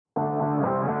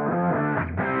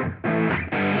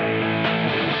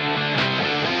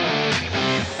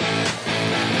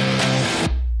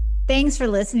Thanks for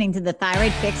listening to the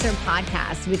Thyroid Fixer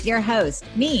podcast with your host,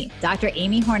 me, Dr.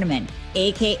 Amy Horniman,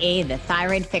 aka the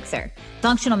Thyroid Fixer,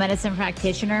 functional medicine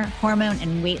practitioner, hormone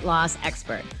and weight loss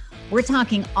expert. We're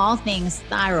talking all things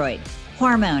thyroid,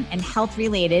 hormone, and health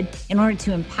related in order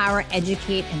to empower,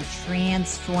 educate, and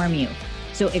transform you.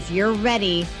 So if you're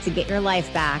ready to get your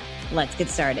life back, let's get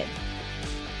started.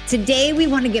 Today, we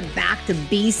want to get back to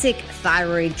basic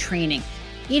thyroid training.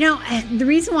 You know, the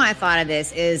reason why I thought of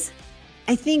this is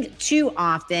I think too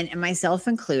often, and myself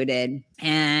included,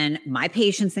 and my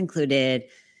patients included,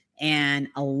 and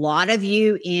a lot of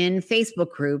you in Facebook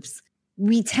groups,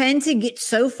 we tend to get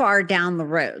so far down the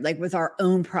road, like with our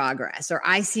own progress, or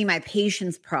I see my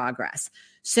patient's progress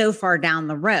so far down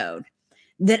the road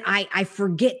that I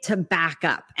forget to back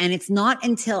up. And it's not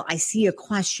until I see a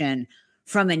question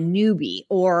from a newbie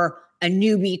or a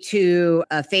newbie to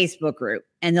a Facebook group,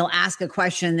 and they'll ask a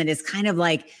question that is kind of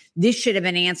like, this should have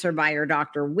been answered by your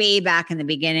doctor way back in the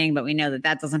beginning, but we know that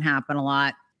that doesn't happen a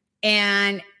lot.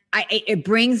 And it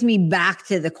brings me back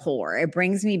to the core. It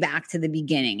brings me back to the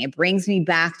beginning. It brings me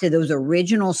back to those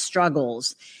original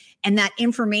struggles and that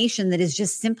information that is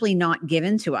just simply not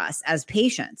given to us as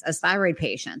patients, as thyroid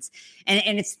patients.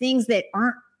 And it's things that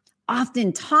aren't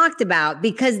often talked about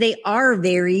because they are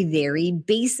very, very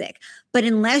basic. But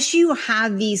unless you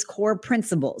have these core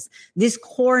principles, this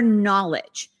core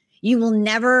knowledge, you will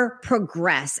never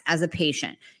progress as a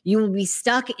patient. You will be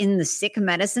stuck in the sick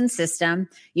medicine system.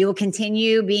 You will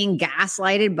continue being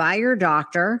gaslighted by your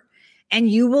doctor, and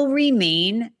you will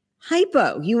remain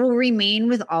hypo. You will remain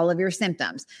with all of your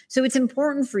symptoms. So it's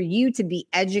important for you to be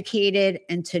educated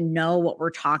and to know what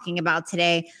we're talking about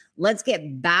today. Let's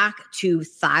get back to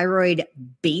thyroid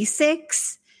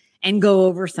basics and go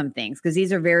over some things because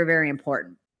these are very, very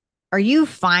important. Are you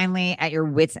finally at your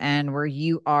wit's end where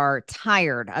you are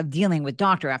tired of dealing with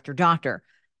doctor after doctor?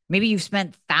 Maybe you've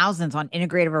spent thousands on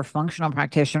integrative or functional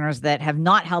practitioners that have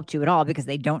not helped you at all because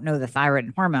they don't know the thyroid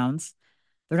and hormones.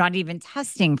 They're not even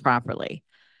testing properly.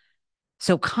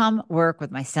 So come work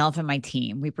with myself and my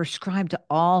team. We prescribe to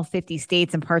all 50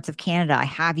 states and parts of Canada. I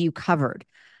have you covered.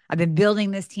 I've been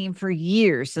building this team for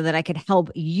years so that I could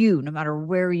help you no matter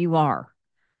where you are.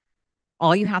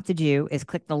 All you have to do is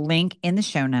click the link in the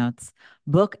show notes,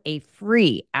 book a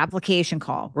free application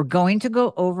call. We're going to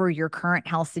go over your current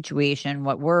health situation,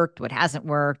 what worked, what hasn't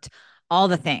worked, all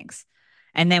the things.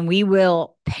 And then we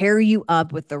will pair you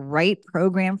up with the right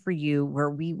program for you where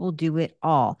we will do it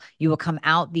all. You will come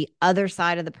out the other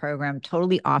side of the program,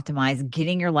 totally optimized,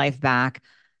 getting your life back.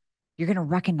 You're going to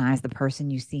recognize the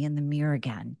person you see in the mirror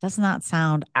again. Doesn't that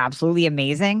sound absolutely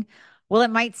amazing? Well,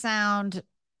 it might sound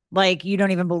like you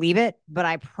don't even believe it, but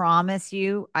I promise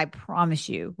you,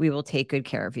 we will take good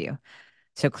care of you.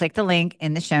 So click the link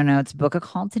in the show notes, book a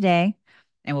call today,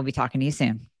 and we'll be talking to you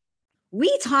soon.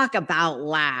 We talk about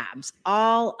labs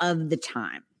all of the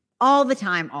time, all the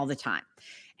time.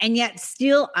 And yet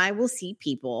still I will see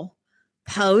people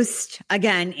post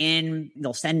again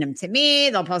they'll send them to me,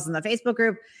 they'll post in the Facebook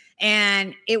group,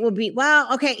 and it will be,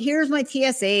 well, okay, here's my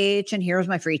TSH and here's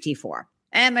my free T4.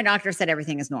 And my doctor said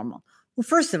everything is normal. Well,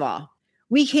 first of all,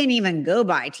 we can't even go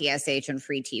by TSH and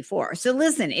free T4. So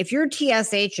listen, if your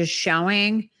TSH is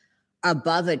showing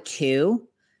above a 2,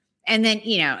 and then,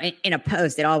 you know, in a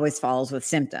post, it always follows with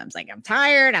symptoms like I'm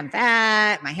tired, I'm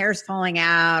fat, my hair's falling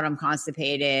out, I'm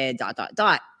constipated, ...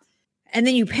 And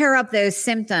then you pair up those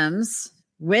symptoms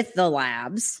with the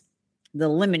labs, the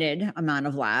limited amount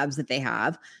of labs that they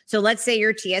have. So let's say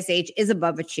your TSH is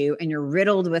above a 2 and you're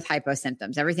riddled with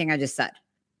hyposymptoms, everything I just said.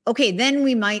 Okay, then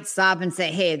we might stop and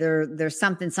say, hey, there's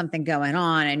something going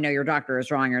on. I know your doctor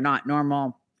is wrong. You're not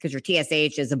normal because your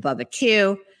TSH is above a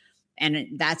 2. And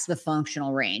that's the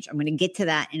functional range. I'm going to get to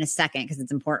that in a second because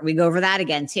it's important. We go over that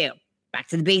again too. Back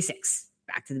to the basics.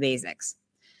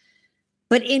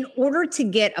 But in order to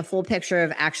get a full picture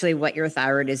of actually what your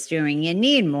thyroid is doing, you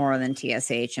need more than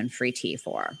TSH and free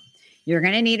T4. You're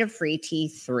going to need a free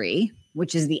T3,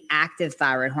 which is the active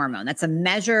thyroid hormone. That's a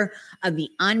measure of the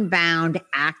unbound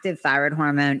active thyroid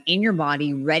hormone in your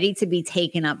body ready to be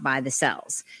taken up by the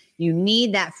cells. You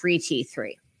need that free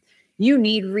T3. You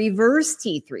need reverse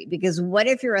T3 because what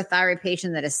if you're a thyroid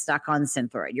patient that is stuck on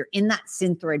Synthroid? You're in that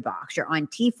Synthroid box. You're on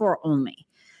T4 only.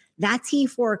 That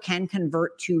T4 can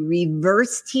convert to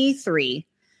reverse T3,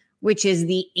 which is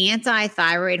the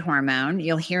anti-thyroid hormone.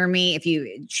 You'll hear me if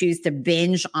you choose to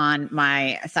binge on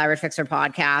my Thyroid Fixer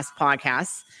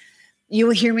podcasts. You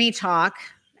will hear me talk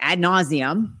ad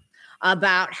nauseum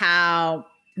about how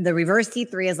the reverse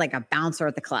T3 is like a bouncer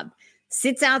at the club.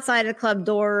 Sits outside of the club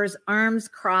doors, arms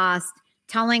crossed,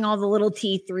 telling all the little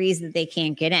T3s that they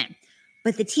can't get in.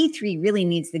 But the T3 really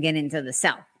needs to get into the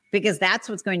cell. because that's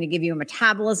what's going to give you a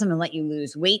metabolism and let you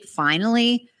lose weight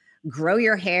finally, grow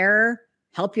your hair,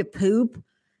 help you poop,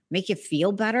 make you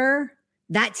feel better.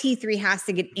 That T3 has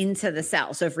to get into the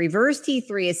cell. So if reverse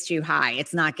T3 is too high,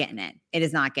 it's not getting in. It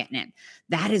is not getting in.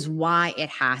 That is why it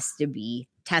has to be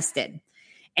tested.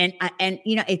 And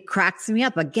it cracks me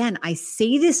up. Again, I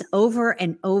say this over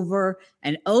and over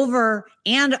and over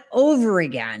and over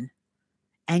again.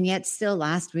 And yet still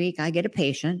last week I get a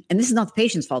patient, and this is not the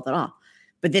patient's fault at all,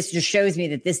 but this just shows me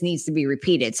that this needs to be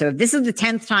repeated. So if this is the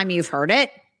 10th time you've heard it,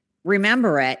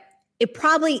 remember it. It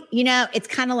probably, it's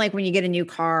kind of like when you get a new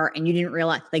car and you didn't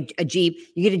realize, like a Jeep,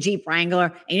 you get a Jeep Wrangler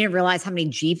and you didn't realize how many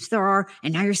Jeeps there are.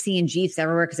 And now you're seeing Jeeps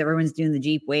everywhere because everyone's doing the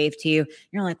Jeep wave to you.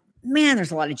 You're like, man,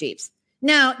 there's a lot of Jeeps.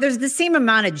 No, there's the same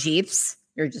amount of Jeeps.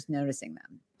 You're just noticing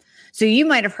them. So you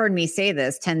might have heard me say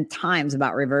this 10 times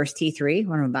about reverse T3,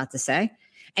 what I'm about to say.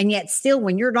 And yet still,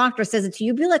 when your doctor says it to you,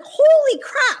 you'll be like, holy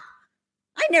crap,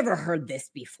 I never heard this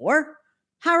before.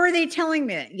 How are they telling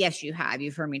me that? Yes, you have.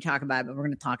 You've heard me talk about it, but we're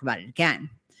going to talk about it again.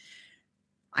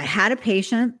 I had a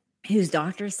patient whose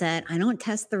doctor said, I don't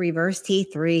test the reverse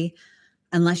T3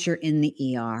 unless you're in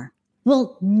the ER.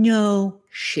 Well, no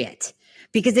shit.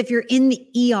 Because if you're in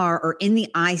the ER or in the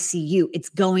ICU, it's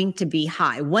going to be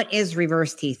high. What is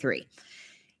reverse T3?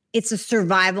 It's a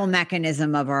survival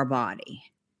mechanism of our body.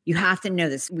 You have to know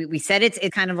this. We said it's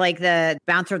kind of like the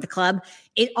bouncer at the club.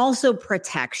 It also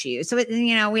protects you. So,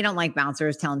 we don't like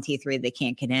bouncers telling T3 they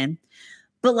can't get in.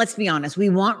 But let's be honest. We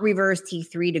want reverse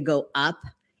T3 to go up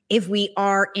if we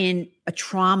are in a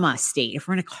trauma state, if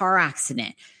we're in a car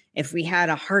accident, if we had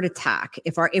a heart attack,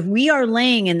 if we are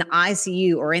laying in the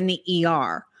ICU or in the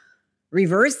ER,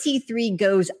 reverse T3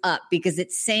 goes up because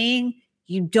it's saying,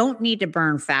 you don't need to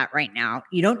burn fat right now.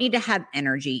 You don't need to have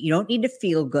energy. You don't need to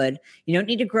feel good. You don't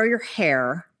need to grow your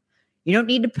hair. You don't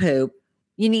need to poop.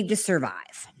 You need to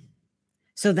survive.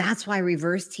 So that's why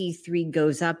reverse T3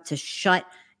 goes up to shut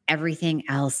everything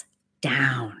else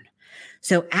down.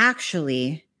 So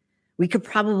actually, we could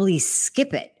probably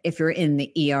skip it if you're in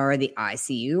the ER or the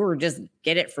ICU, or just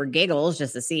get it for giggles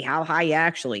just to see how high you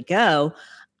actually go.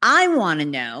 I want to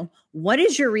know, what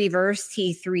is your reverse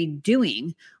T3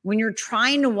 doing when you're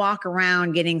trying to walk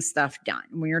around getting stuff done,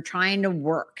 when you're trying to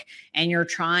work and you're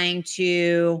trying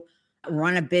to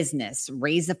run a business,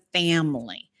 raise a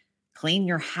family, clean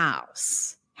your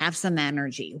house, have some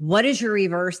energy? What is your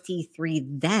reverse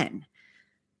T3 then?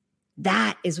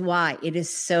 That is why it is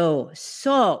so,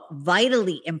 so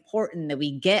vitally important that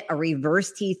we get a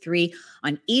reverse T3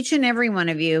 on each and every one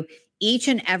of you, each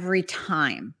and every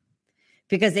time.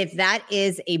 Because if that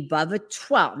is above a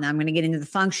 12, now I'm going to get into the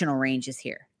functional ranges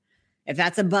here. If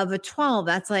that's above a 12,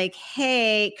 that's like,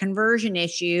 hey, conversion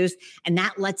issues. And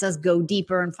that lets us go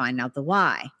deeper and find out the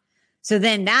why. So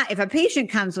then if a patient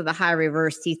comes with a high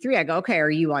reverse T3, I go, okay, are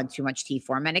you on too much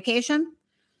T4 medication?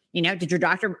 Did your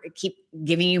doctor keep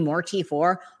giving you more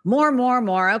T4?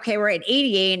 More. Okay, we're at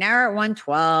 88. Now we're at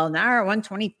 112. Now we're at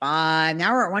 125.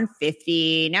 Now we're at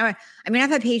 150. I've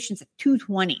had patients at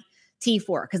 220.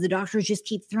 T4 because the doctors just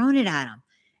keep throwing it at them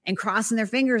and crossing their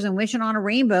fingers and wishing on a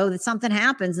rainbow that something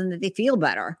happens and that they feel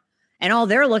better. And all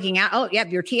they're looking at, oh,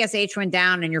 yep, your TSH went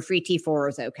down and your free T4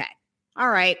 is okay. All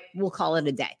right, we'll call it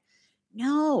a day.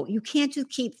 No, you can't just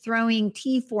keep throwing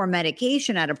T4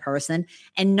 medication at a person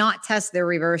and not test their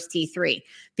reverse T3,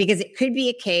 because it could be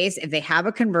a case if they have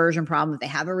a conversion problem, if they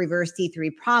have a reverse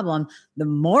T3 problem, the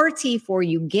more T4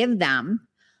 you give them,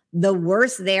 the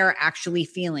worse they're actually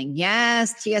feeling.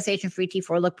 Yes, TSH and free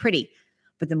T4 look pretty,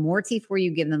 but the more T4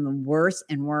 you give them, the worse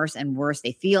and worse and worse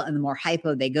they feel, and the more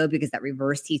hypo they go because that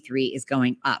reverse T3 is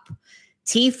going up.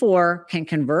 T4 can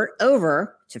convert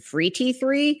over to free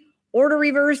T3 or to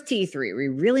reverse T3. We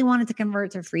really want it to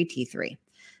convert to free T3.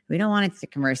 We don't want it to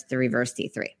convert to reverse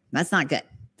T3. That's not good.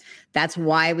 That's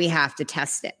why we have to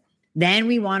test it. Then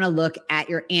we want to look at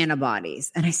your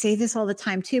antibodies. And I say this all the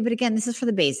time too, but again, this is for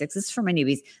the basics. This is for my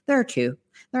newbies. There are two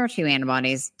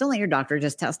antibodies. Don't let your doctor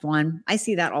just test one. I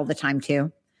see that all the time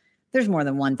too. There's more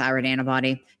than one thyroid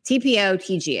antibody. TPO,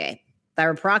 TGA,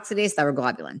 thyroid peroxidase,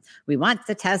 thyroglobulin. We want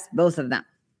to test both of them.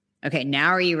 Okay, now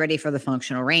are you ready for the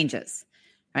functional ranges?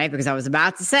 Right? Because I was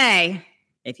about to say,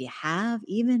 if you have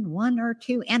even one or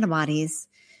two antibodies,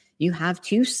 you have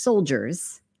two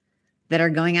soldiers that are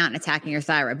going out and attacking your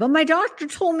thyroid. But my doctor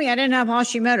told me I didn't have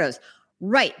Hashimoto's.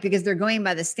 Right, because they're going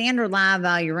by the standard lab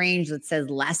value range that says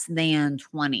less than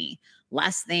 20,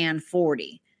 less than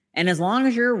 40. And as long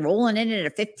as you're rolling in at a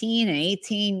 15 and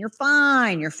 18, you're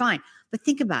fine. But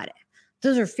think about it.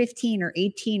 Those are 15 or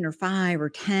 18 or 5 or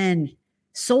 10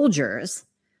 soldiers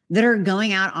that are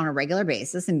going out on a regular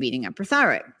basis and beating up your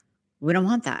thyroid. We don't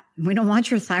want that. We don't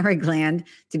want your thyroid gland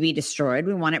to be destroyed.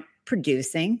 We want it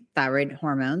producing thyroid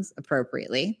hormones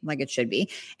appropriately, like it should be.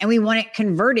 And we want it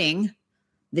converting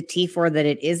the T4 that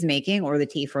it is making or the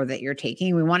T4 that you're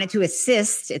taking. We want it to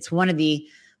assist. It's one of the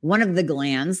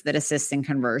glands that assists in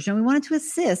conversion. We want it to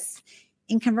assist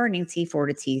in converting T4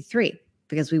 to T3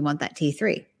 because we want that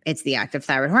T3. It's the active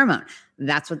thyroid hormone.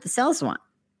 That's what the cells want.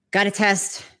 Got to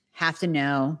test, have to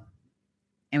know,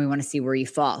 and we want to see where you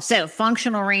fall. So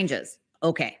functional ranges.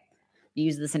 Okay.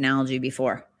 Used this analogy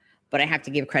before, but I have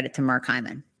to give credit to Mark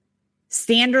Hyman.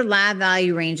 Standard lab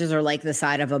value ranges are like the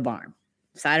side of a barn.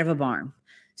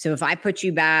 So if I put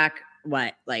you back,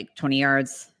 like 20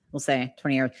 yards, we'll say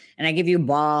 20 yards, and I give you a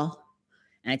ball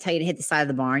and I tell you to hit the side of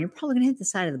the barn, you're probably going to hit the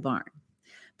side of the barn.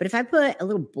 But if I put a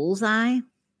little bullseye,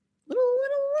 little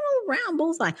round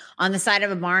bullseye on the side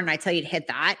of a barn and I tell you to hit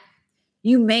that,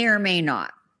 you may or may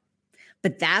not.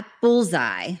 But that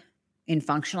bullseye in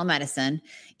functional medicine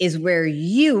is where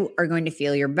you are going to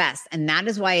feel your best. And that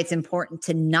is why it's important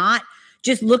to not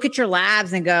just look at your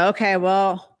labs and go, okay,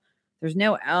 well, there's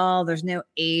no L, there's no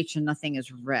H, and nothing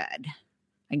is red.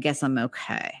 I guess I'm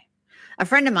okay. A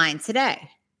friend of mine today,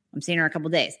 I'm seeing her a couple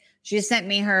of days. She just sent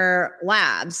me her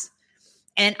labs.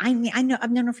 And I know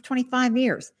I've known her for 25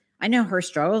 years. I know her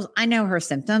struggles. I know her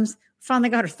symptoms. Finally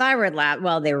got her thyroid lab.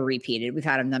 Well, they were repeated. We've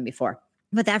had them done before.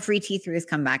 But that free T3 has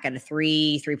come back at a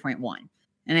 3.1.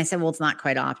 And I said, well, it's not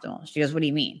quite optimal. She goes, what do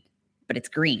you mean? But it's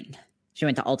green. She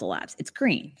went to Ulta Labs. It's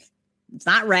green. It's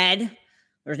not red.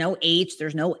 There's no H.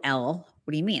 There's no L.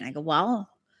 What do you mean? I go, well,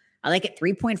 I like it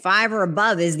 3.5 or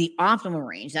above is the optimal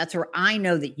range. That's where I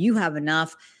know that you have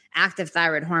enough active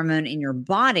thyroid hormone in your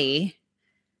body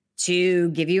to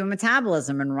give you a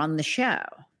metabolism and run the show.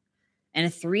 And a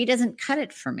 3 doesn't cut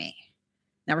it for me.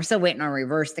 Now we're still waiting on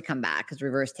reverse to come back because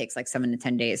reverse takes like 7 to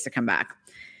 10 days to come back.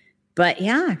 But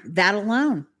yeah, that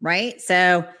alone, right?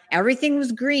 So everything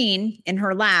was green in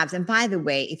her labs. And by the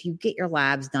way, if you get your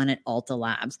labs done at Ulta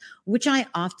Labs, which I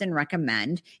often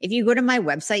recommend, if you go to my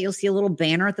website, you'll see a little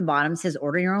banner at the bottom that says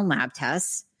order your own lab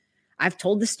tests. I've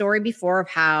told the story before of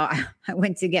how I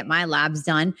went to get my labs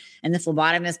done and the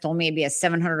phlebotomist told me it'd be a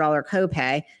 $700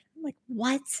 copay. I'm like,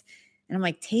 what? And I'm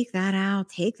like, take that out.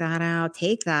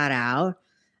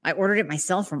 I ordered it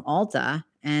myself from Ulta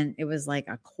and it was like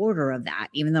a quarter of that,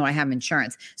 even though I have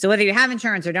insurance. So whether you have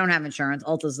insurance or don't have insurance,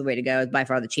 Ulta's the way to go. It's by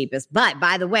far the cheapest. But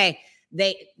by the way,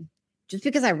 just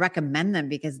because I recommend them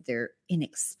because they're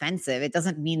inexpensive, it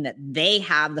doesn't mean that they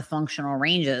have the functional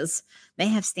ranges. They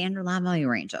have standard lab value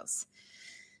ranges.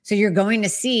 So you're going to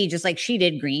see, just like she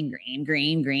did, green.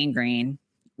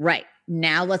 Right.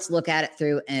 Now let's look at it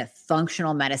through a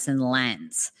functional medicine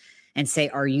lens and say,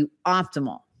 are you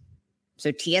optimal?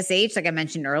 So TSH, like I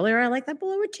mentioned earlier, I like that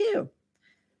below a 2.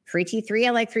 Free T3, I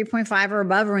like 3.5 or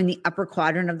above or in the upper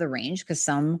quadrant of the range because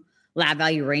some lab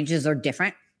value ranges are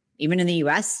different. Even in the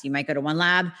US, you might go to one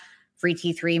lab. Free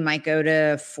T3 might go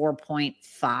to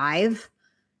 4.5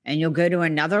 and you'll go to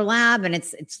another lab and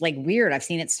it's like weird. I've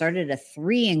seen it start at a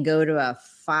 3 and go to a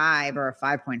 5 or a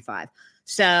 5.5.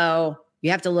 So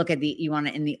you have to look at you want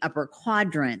it in the upper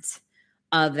quadrant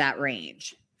of that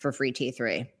range for free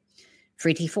T3.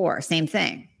 Free T4, same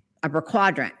thing, upper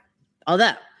quadrant.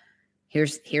 Although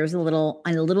here's a little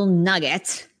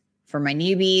nugget for my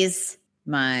newbies,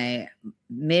 my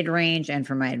mid-range, and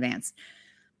for my advanced.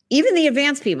 Even the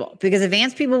advanced people, because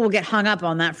advanced people will get hung up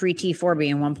on that free T4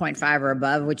 being 1.5 or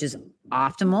above, which is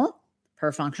optimal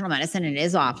per functional medicine. It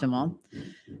is optimal,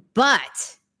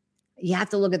 but you have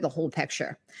to look at the whole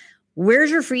picture. Where's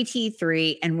your free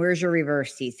T3 and where's your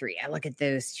reverse T3? I look at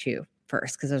those two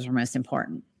first because those are most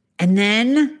important. And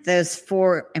then those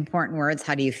 4 important words,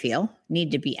 how do you feel,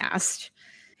 need to be asked.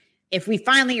 If we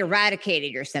finally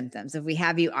eradicated your symptoms, if we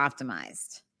have you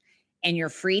optimized and your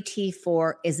free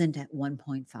T4 isn't at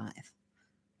 1.5,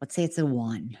 let's say it's a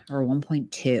 1 or a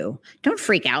 1.2, don't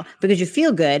freak out because you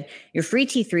feel good. Your free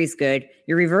T3 is good.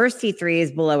 Your reverse T3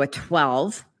 is below a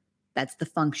 12. That's the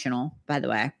functional, by the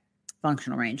way,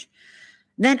 functional range.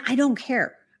 Then I don't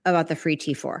care about the free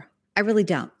T4. I really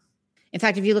don't. In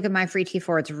fact, if you look at my free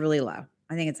T4, it's really low.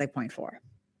 I think it's like 0.4.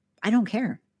 I don't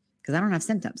care because I don't have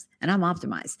symptoms and I'm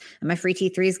optimized. And my free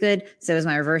T3 is good. So is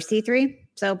my reverse T3.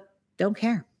 So don't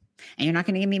care. And you're not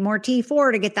going to give me more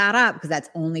T4 to get that up because that's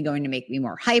only going to make me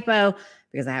more hypo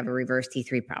because I have a reverse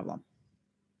T3 problem.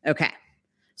 Okay.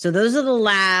 So those are the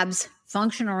labs,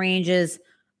 functional ranges,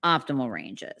 optimal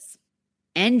ranges,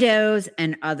 endos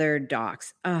and other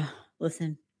docs. Oh,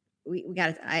 listen, we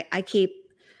got to, I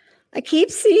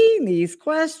keep seeing these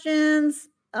questions.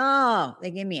 Oh, they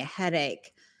give me a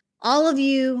headache. All of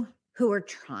you who are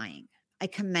trying, I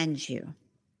commend you.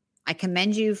 I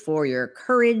commend you for your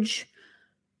courage,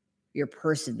 your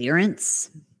perseverance,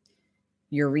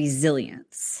 your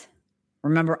resilience.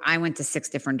 Remember, I went to 6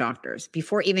 different doctors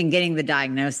before even getting the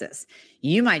diagnosis.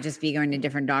 You might just be going to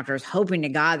different doctors, hoping to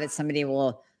God that somebody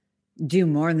will do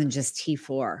more than just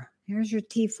T4. Here's your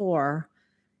T4.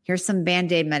 Here's some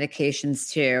Band-Aid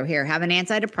medications too. Here, have an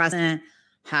antidepressant,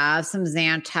 have some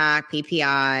Zantac,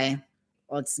 PPI.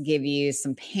 Let's give you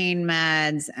some pain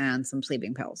meds and some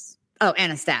sleeping pills. Oh,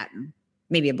 and a statin,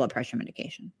 maybe a blood pressure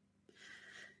medication.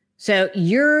 So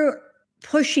you're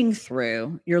pushing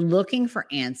through, you're looking for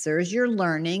answers, you're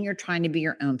learning, you're trying to be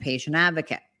your own patient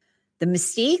advocate. The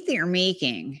mistake that you're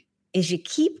making is you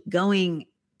keep going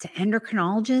to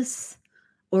endocrinologists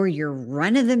or your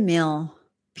run-of-the-mill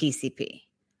PCP,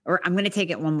 or I'm going to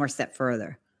take it one more step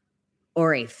further,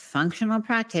 or a functional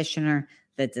practitioner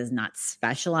that does not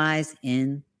specialize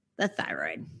in the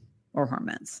thyroid or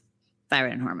hormones,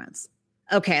 thyroid and hormones.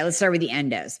 Okay, let's start with the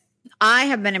endos. I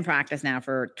have been in practice now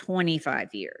for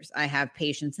 25 years. I have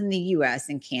patients in the US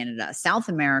and Canada, South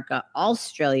America,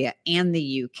 Australia, and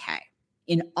the UK.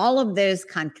 In all of those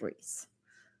countries,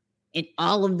 in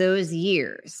all of those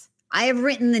years, I have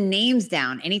written the names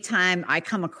down anytime I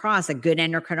come across a good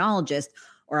endocrinologist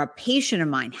or a patient of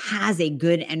mine has a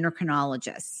good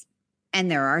endocrinologist.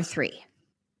 And there are 3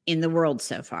 in the world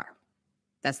so far.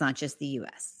 That's not just the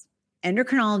US.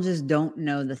 Endocrinologists don't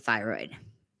know the thyroid.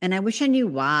 And I wish I knew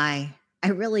why. I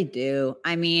really do.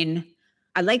 I mean,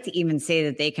 I'd like to even say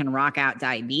that they can rock out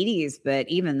diabetes, but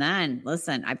even then,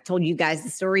 listen, I've told you guys the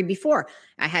story before.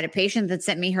 I had a patient that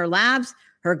sent me her labs.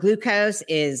 Her glucose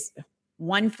is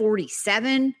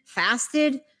 147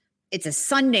 fasted. It's a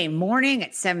Sunday morning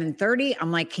at 7:30.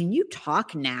 I'm like, can you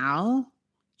talk now?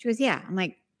 She goes, yeah. I'm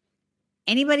like,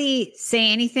 anybody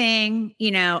say anything,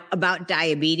 about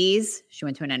diabetes? She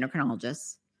went to an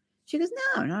endocrinologist. She goes,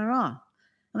 no, not at all.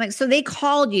 I'm like, so they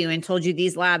called you and told you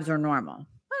these labs are normal?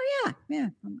 Oh, yeah.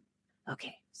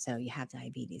 Okay, so you have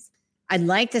diabetes. I'd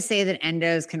like to say that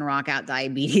endos can rock out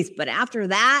diabetes, but after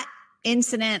that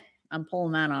incident, I'm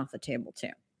pulling that off the table too.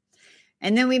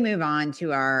 And then we move on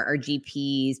to our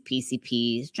GPs,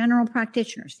 PCPs, general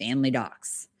practitioners, family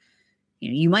docs.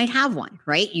 You might have one,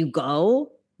 right? You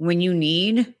go when you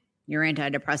need your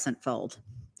antidepressant filled,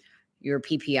 your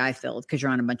PPI filled because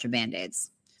you're on a bunch of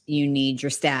Band-Aids. You need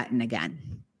your statin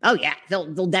again. Oh yeah,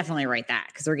 they'll definitely write that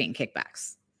because they're getting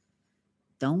kickbacks.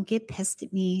 Don't get pissed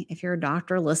at me if you're a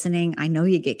doctor listening. I know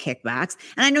you get kickbacks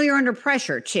and I know you're under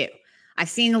pressure too. I've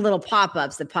seen the little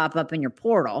pop-ups that pop up in your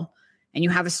portal and you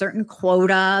have a certain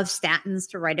quota of statins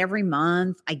to write every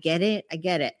month. I get it.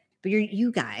 But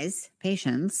you guys,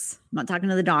 patients, I'm not talking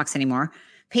to the docs anymore.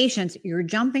 Patients, you're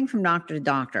jumping from doctor to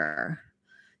doctor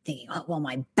thinking, oh, well,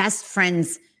 my best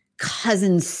friend's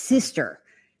cousin's sister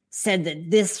said that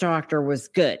this doctor was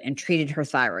good and treated her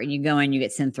thyroid. You go in, you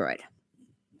get Synthroid.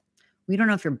 We don't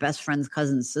know if your best friend's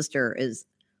cousin's sister is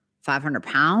 500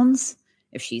 pounds,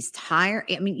 if she's tired.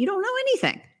 I mean, you don't know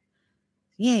anything.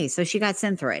 Yay, so she got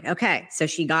Synthroid. Okay, so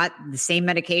she got the same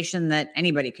medication that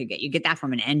anybody could get. You get that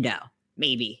from an endo,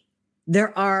 maybe.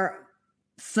 There are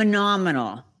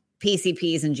phenomenal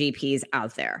PCPs and GPs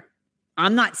out there.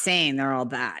 I'm not saying they're all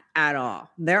bad at all.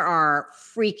 There are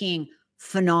freaking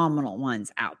phenomenal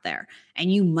ones out there.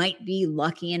 And you might be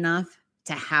lucky enough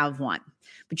to have one.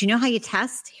 But you know how you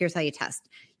test? Here's how you test.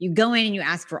 You go in and you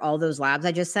ask for all those labs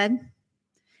I just said.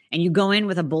 And you go in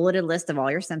with a bulleted list of all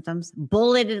your symptoms.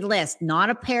 Bulleted list, not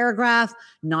a paragraph,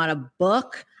 not a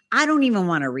book. I don't even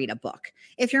want to read a book.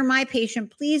 If you're my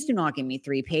patient, please do not give me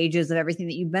 3 pages of everything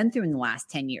that you've been through in the last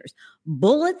 10 years.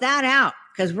 Bullet that out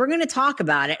because we're going to talk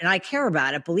about it and I care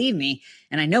about it, believe me.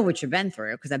 And I know what you've been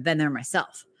through because I've been there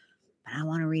myself. But I don't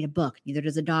want to read a book. Neither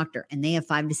does a doctor. And they have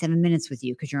 5 to 7 minutes with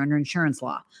you because you're under insurance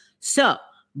law. So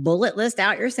bullet list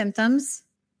out your symptoms,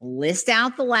 list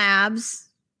out the labs.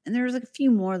 And there's a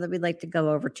few more that we'd like to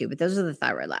go over too, but those are the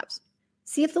thyroid labs.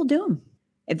 See if they'll do them.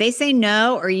 If they say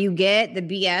no, or you get the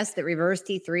BS that reverse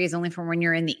T3 is only for when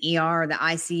you're in the ER or the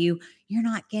ICU, you're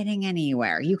not getting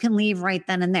anywhere. You can leave right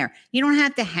then and there. You don't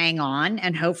have to hang on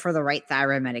and hope for the right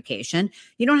thyroid medication.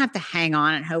 You don't have to hang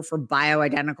on and hope for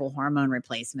bioidentical hormone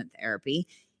replacement therapy.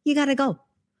 You got to go.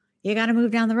 You got to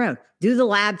move down the road. Do the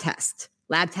lab test.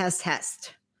 Lab test.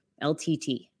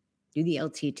 LTT. Do the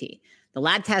LTT. The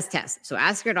lab test. So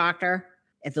ask your doctor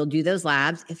if they'll do those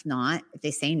labs. If not, if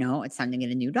they say no, it's time to get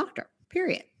a new doctor.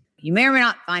 Period. You may or may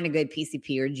not find a good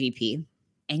PCP or GP,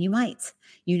 and you might.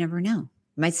 You never know.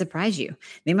 It might surprise you.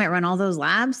 They might run all those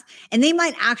labs, and they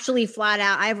might actually flat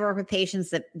out. I've worked with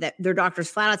patients that their doctors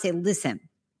flat out say, listen,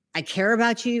 I care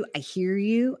about you. I hear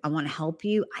you. I want to help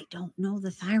you. I don't know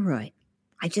the thyroid.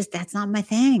 That's not my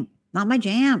thing. Not my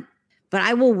jam. But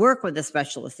I will work with the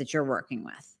specialist that you're working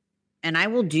with. And I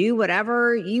will do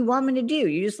whatever you want me to do.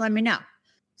 You just let me know.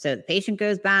 So the patient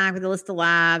goes back with a list of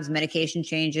labs, medication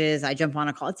changes. I jump on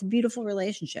a call. It's a beautiful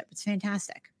relationship. It's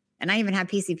fantastic. And I even have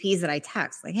PCPs that I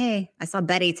text like, hey, I saw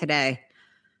Betty today.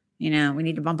 We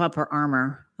need to bump up her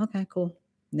armor. Okay, cool.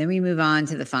 And then we move on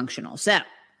to the functional. So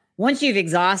once you've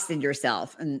exhausted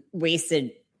yourself and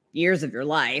wasted years of your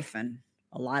life and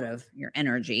a lot of your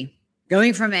energy,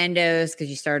 going from endos because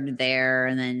you started there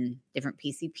and then different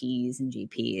PCPs and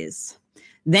GPs.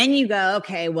 Then you go,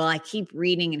 okay, well, I keep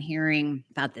reading and hearing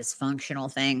about this functional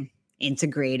thing,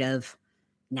 integrative,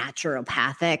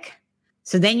 naturopathic.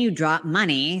 So then you drop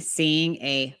money seeing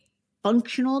a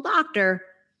functional doctor,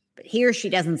 but he or she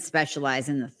doesn't specialize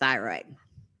in the thyroid.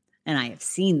 And I have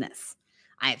seen this.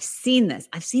 I've seen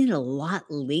it a lot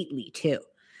lately too.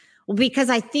 Well, because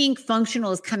I think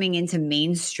functional is coming into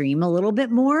mainstream a little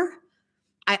bit more.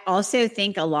 I also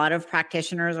think a lot of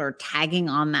practitioners are tagging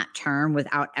on that term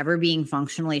without ever being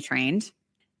functionally trained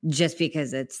just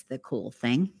because it's the cool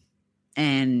thing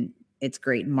and it's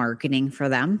great marketing for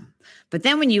them. But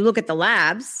then when you look at the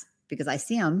labs, because I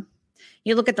see them,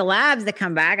 you look at the labs that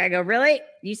come back, I go, really?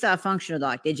 You saw a functional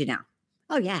doc, did you now?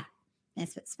 Oh, yeah.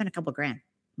 Spent a couple grand.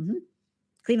 Mm-hmm.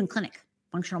 Cleveland Clinic,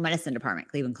 functional medicine department,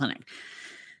 Cleveland Clinic.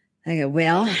 I go,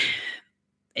 well, I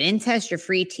didn't test your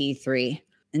free T3.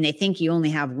 And they think you only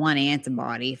have one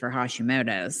antibody for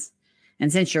Hashimoto's.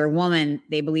 And since you're a woman,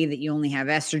 they believe that you only have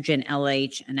estrogen,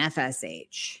 LH, and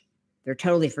FSH. They're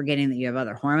totally forgetting that you have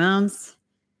other hormones.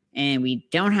 And we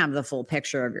don't have the full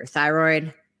picture of your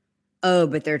thyroid. Oh,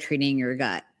 but they're treating your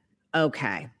gut.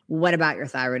 Okay. What about your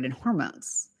thyroid and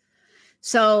hormones?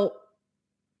 So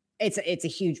it's a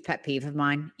huge pet peeve of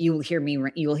mine. You will hear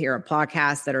a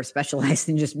podcast that are specialized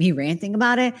in just me ranting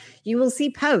about it. You will see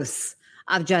posts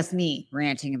of just me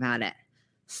ranting about it.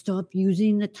 Stop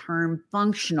using the term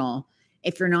functional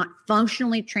if you're not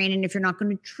functionally trained and if you're not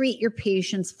going to treat your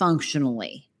patients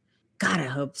functionally. God, I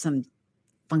hope some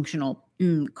functional,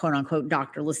 quote unquote,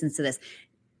 doctor listens to this.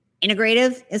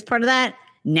 Integrative is part of that.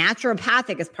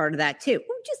 Naturopathic is part of that too.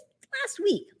 Just last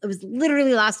week. It was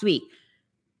literally last week.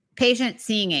 Patient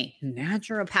seeing a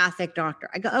naturopathic doctor.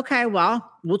 I go, okay, well,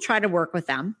 we'll try to work with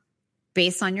them.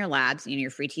 Based on your labs,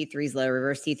 your free T3 is low,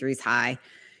 reverse T3 is high.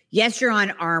 Yes, you're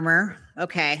on Armour.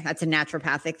 Okay, that's a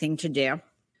naturopathic thing to do.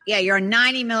 Yeah, you're on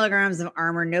 90 milligrams of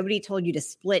Armour. Nobody told you to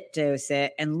split dose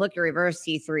it. And look, your reverse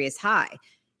T3 is high.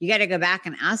 You got to go back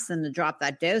and ask them to drop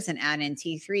that dose and add in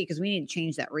T3 because we need to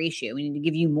change that ratio. We need to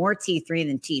give you more T3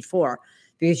 than T4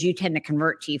 because you tend to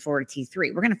convert T4 to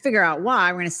T3. We're going to figure out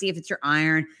why. We're going to see if it's your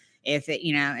iron, if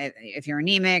you're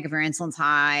anemic, if your insulin's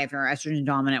high, if you're estrogen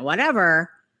dominant, whatever.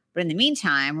 But in the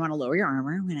meantime, we want to lower your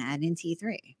Armour. I'm going to add in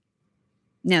T3.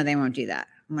 No, they won't do that.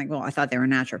 I'm like, well, I thought they were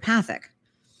naturopathic.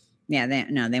 Yeah,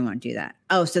 they won't do that.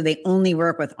 Oh, so they only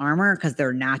work with Armour because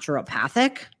they're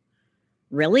naturopathic?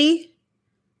 Really?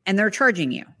 And they're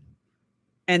charging you.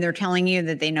 And they're telling you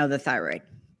that they know the thyroid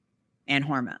and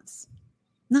hormones.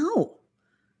 No.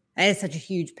 That is such a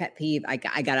huge pet peeve. I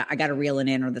gotta reel it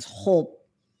in, or this whole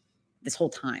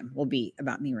time will be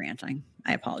about me ranting.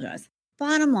 I apologize.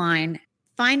 Bottom line,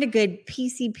 find a good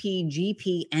PCP,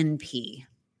 GP, NP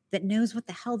that knows what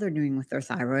the hell they're doing with their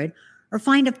thyroid, or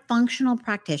find a functional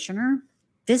practitioner,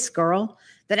 this girl,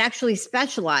 that actually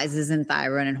specializes in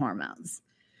thyroid and hormones,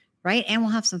 right? And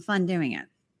we'll have some fun doing it.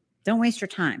 Don't waste your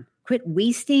time. Quit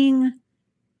wasting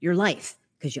your life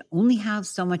because you only have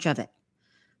so much of it.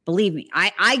 Believe me,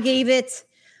 I gave it,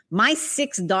 my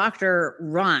 6-doctor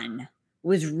run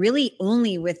was really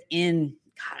only within,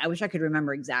 God, I wish I could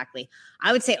remember exactly.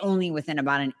 I would say only within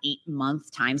about an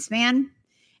 8-month time span.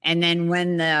 And then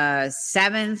when the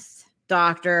 7th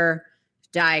doctor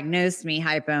diagnosed me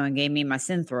hypo and gave me my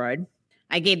Synthroid,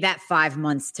 I gave that 5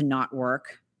 months to not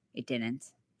work. It didn't.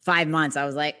 5 months, I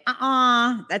was like,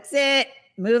 that's it.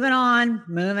 Moving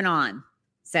on.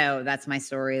 So that's my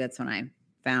story. That's when I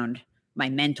found my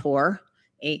mentor,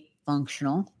 a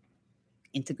functional,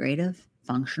 integrative,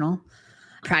 functional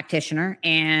practitioner,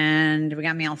 and we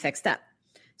got me all fixed up.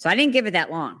 So I didn't give it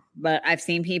that long, but I've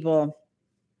seen people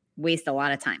waste a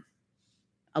lot of time,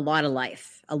 a lot of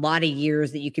life, a lot of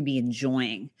years that you could be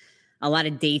enjoying, a lot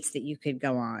of dates that you could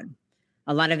go on,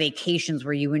 a lot of vacations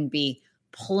where you wouldn't be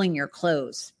pulling your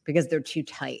clothes because they're too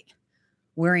tight,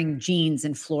 wearing jeans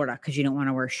in Florida because you don't want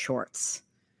to wear shorts,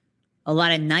 a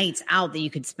lot of nights out that you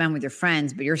could spend with your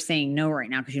friends, but you're saying no right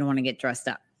now because you don't want to get dressed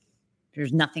up.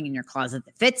 There's nothing in your closet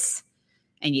that fits,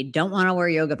 and you don't want to wear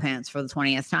yoga pants for the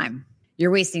 20th time.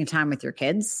 You're wasting time with your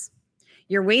kids.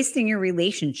 You're wasting your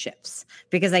relationships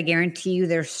because I guarantee you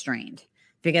they're strained,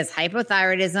 because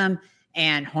hypothyroidism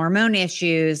And hormone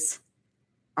issues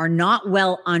are not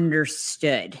well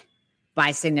understood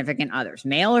by significant others,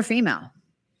 male or female,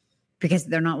 because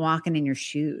they're not walking in your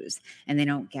shoes and they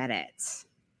don't get it.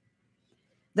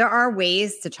 There are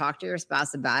ways to talk to your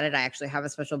spouse about it. I actually have a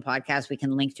special podcast we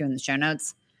can link to in the show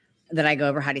notes that I go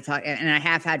over how to talk. And I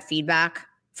have had feedback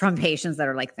from patients that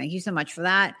are like, thank you so much for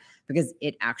that, because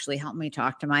it actually helped me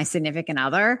talk to my significant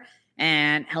other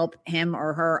and help him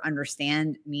or her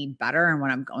understand me better and what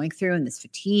I'm going through and this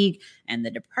fatigue and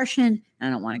the depression. And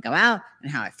I don't want to go out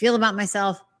and how I feel about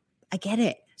myself. I get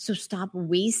it. So stop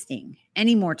wasting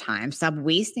any more time. Stop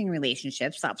wasting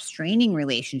relationships. Stop straining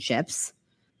relationships.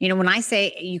 You know, when I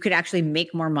say you could actually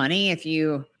make more money if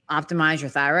you optimize your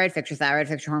thyroid, fix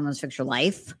your hormones, fix your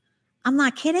life, I'm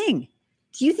not kidding.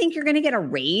 Do you think you're going to get a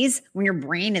raise when your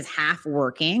brain is half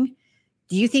working?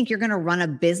 Do you think you're going to run a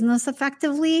business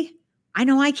effectively? I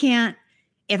know I can't.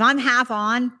 If I'm half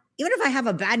on, even if I have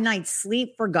a bad night's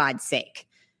sleep, for God's sake,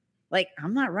 like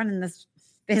I'm not running this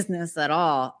business at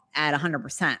all at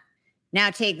 100%.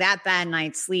 Now take that bad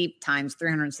night's sleep times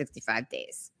 365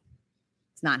 days.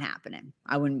 It's not happening.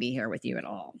 I wouldn't be here with you at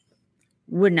all.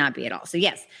 Would not be at all. So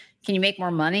yes, can you make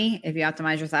more money if you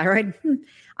optimize your thyroid?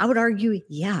 I would argue,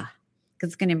 yeah, because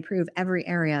it's going to improve every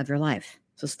area of your life.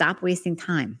 So stop wasting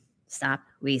time. Stop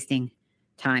wasting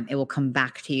time. It will come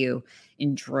back to you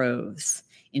in droves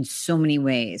in so many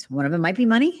ways. One of them might be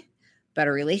money,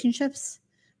 better relationships,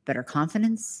 better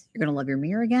confidence. You're going to love your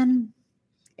mirror again.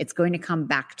 It's going to come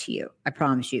back to you. I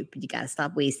promise you, but you got to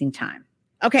stop wasting time.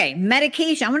 Okay,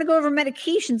 medication. I want to go over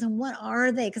medications and what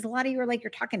are they? Because a lot of you are like,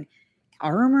 you're talking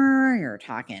Armour, you're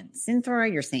talking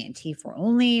Synthroid, you're saying T4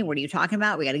 only. What are you talking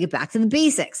about? We got to get back to the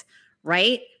basics,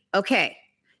 right? Okay,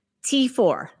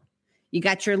 T4. You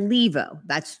got your Levo.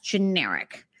 That's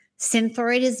generic.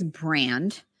 Synthroid is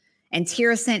brand. And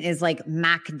Tirosint is like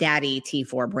Mac Daddy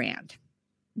T4 brand.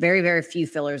 Very, very few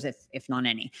fillers, if not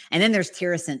any. And then there's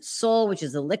Tirosint Sol, which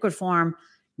is a liquid form.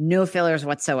 No fillers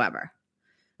whatsoever.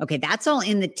 Okay, that's all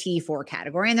in the T4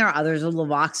 category. And there are others,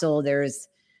 Levoxyl. There's,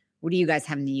 what do you guys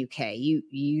have in the UK? You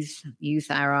use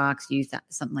Thyrox,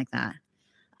 something like that.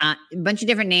 A bunch of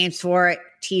different names for it.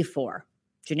 T4,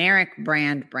 generic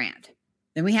brand.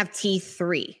 Then we have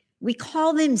T3. We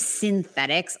call them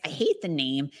synthetics. I hate the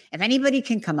name. If anybody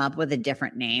can come up with a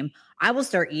different name, I will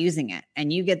start using it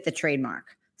and you get the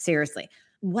trademark. Seriously.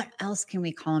 What else can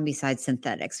we call them besides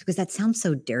synthetics? Because that sounds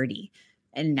so dirty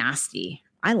and nasty.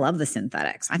 I love the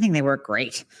synthetics. I think they work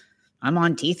great. I'm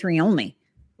on T3 only.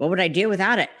 What would I do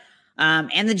without it?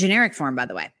 And the generic form, by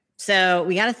the way. So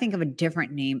we got to think of a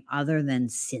different name other than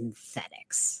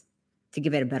synthetics to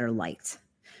give it a better light.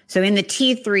 So in the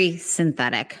T3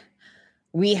 synthetic,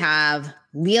 we have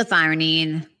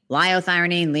liothyronine,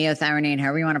 leothyronine,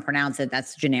 however you want to pronounce it,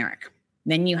 that's generic.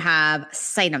 Then you have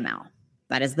Cytomel,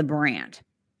 that is the brand.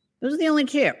 Those are the only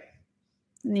two.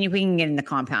 And then we can get into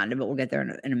compounded, but we'll get there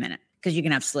in a minute because you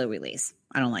can have slow release.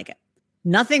 I don't like it.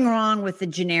 Nothing wrong with the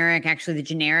generic. Actually, the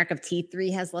generic of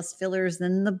T3 has less fillers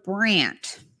than the brand.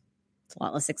 It's a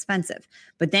lot less expensive.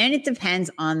 But then it depends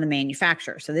on the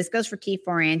manufacturer. So this goes for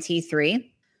T4 and T3.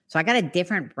 So I got a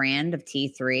different brand of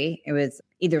T3. It was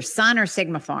either Sun or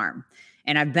Sigma Farm.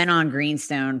 And I've been on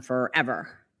Greenstone forever.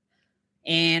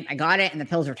 And I got it and the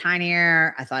pills were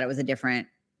tinier. I thought it was a different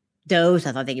dose.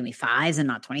 I thought they gave me 5s and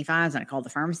not 25s. And I called the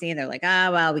pharmacy. They're like,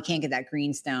 oh, well, we can't get that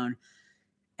Greenstone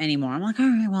anymore. I'm like, all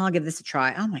right, well, I'll give this a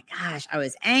try. Oh my gosh. I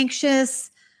was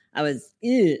anxious. I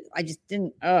did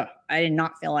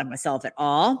not feel like myself at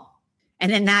all.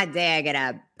 And then that day I get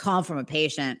a call from a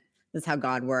patient. This is how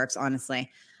God works,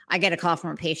 honestly. I get a call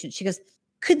from a patient. She goes,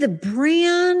 could the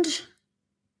brand,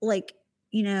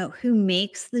 who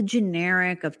makes the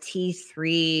generic of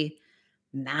T3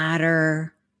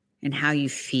 matter in how you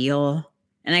feel?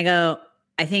 And I go,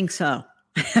 I think so.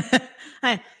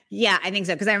 Yeah, I think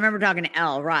so. Because I remember talking to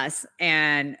Elle Russ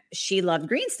and she loved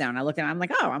Greenstone. I looked at her, I'm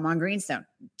like, oh, I'm on Greenstone.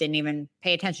 Didn't even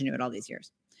pay attention to it all these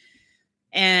years.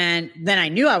 And then I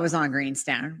knew I was on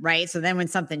Greenstone, right? So then when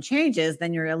something changes,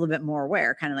 then you're a little bit more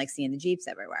aware, kind of like seeing the Jeeps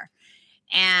everywhere.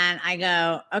 And I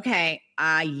go, okay,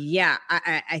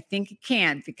 I think it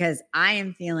can, because I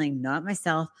am feeling not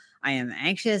myself. I am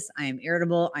anxious. I am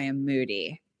irritable. I am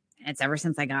moody. And it's ever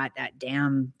since I got that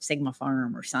damn Sigma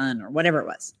Farm or Sun or whatever it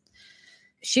was.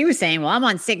 She was saying, well, I'm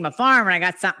on Sigma Farm and I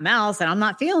got something else and I'm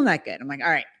not feeling that good. I'm like,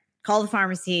 all right, call the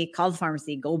pharmacy,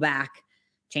 go back,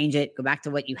 change it, go back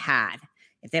to what you had.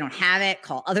 If they don't have it,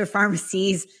 call other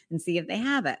pharmacies and see if they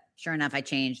have it. Sure enough, I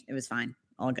changed. It was fine.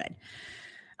 All good.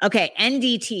 Okay,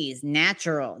 NDTs,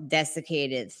 natural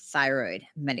desiccated thyroid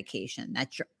medication.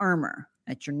 That's your Armour.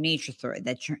 That's your NatureThyroid.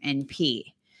 That's your NP.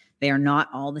 They are not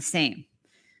all the same.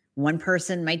 One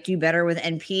person might do better with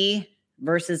NP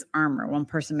versus Armour. One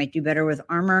person might do better with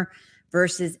Armour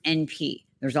versus NP.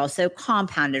 There's also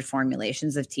compounded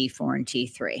formulations of T4 and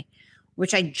T3,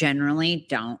 which I generally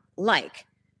don't like.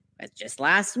 But just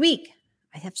last week,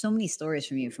 I have so many stories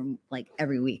from you from like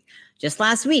every week. Just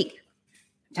last week,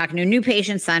 talking to a new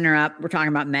patient, sign her up. We're talking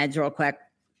about meds real quick.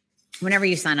 Whenever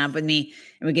you sign up with me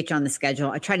and we get you on the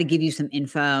schedule, I try to give you some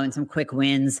info and some quick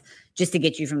wins just to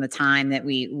get you from the time that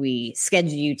we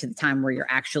schedule you to the time where you're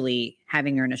actually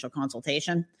having your initial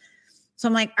consultation. So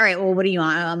I'm like, all right, well, what do you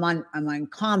want? I'm on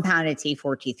compounded T4,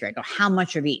 T3. I go, how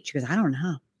much of each? She goes, I don't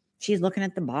know. She's looking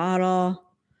at the bottle.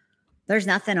 There's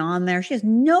nothing on there. She has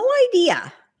no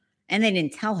idea. And they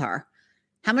didn't tell her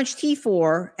how much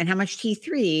T4 and how much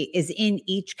T3 is in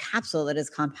each capsule that is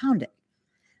compounded.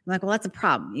 I'm like, well, that's a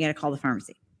problem. You got to call the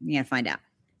pharmacy. You got to find out.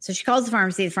 So she calls the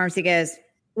pharmacy. The pharmacy goes,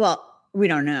 well, we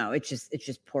don't know. It's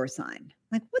just porcine. I'm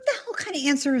like, what the hell kind of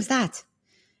answer is that?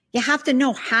 You have to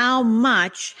know how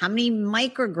many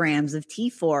micrograms of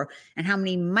T4 and how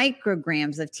many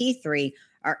micrograms of T3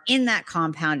 are in that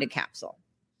compounded capsule.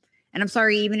 And I'm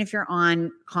sorry, even if you're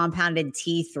on compounded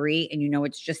T3 and you know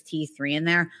it's just T3 in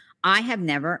there, I have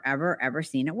never, ever, ever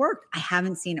seen it work. I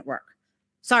haven't seen it work.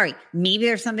 Sorry, maybe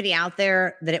there's somebody out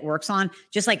there that it works on,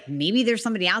 just like maybe there's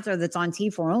somebody out there that's on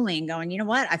T4 only and going, you know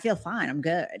what? I feel fine. I'm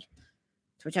good.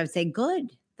 To which I would say, good.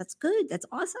 That's good. That's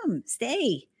awesome.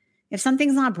 Stay. If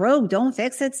something's not broke, don't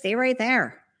fix it. Stay right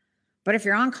there. But if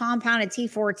you're on compounded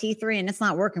T4, T3, and it's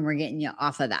not working, we're getting you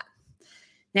off of that.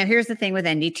 Now, here's the thing with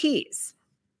NDTs.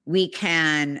 We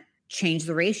can change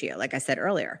the ratio, like I said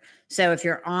earlier. So if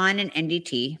you're on an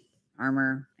NDT,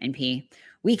 Armour, NP,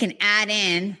 we can add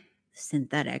in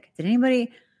synthetic. Did anybody,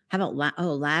 how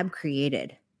about lab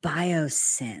created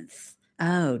biosynth?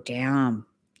 Oh, damn.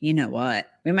 You know what?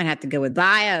 We might have to go with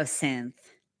biosynth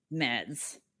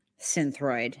meds,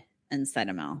 Synthroid and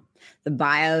Cytomel. The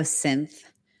biosynth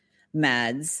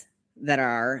meds that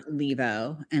are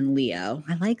Levo and Leo.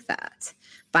 I like that.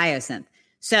 Biosynth.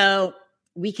 So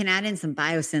we can add in some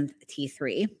biosynth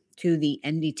T3 to the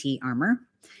NDT Armour,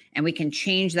 and we can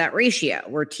change that ratio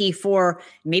where T4,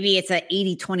 maybe it's an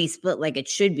 80-20 split like it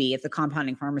should be if the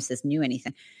compounding pharmacist knew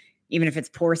anything, even if it's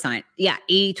porcine. Yeah,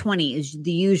 80-20 is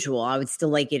the usual. I would still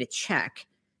like you to check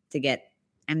to get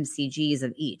MCGs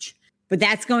of each. But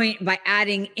that's going by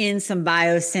adding in some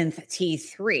biosynth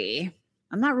T3.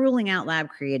 I'm not ruling out lab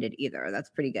created either. That's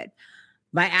pretty good.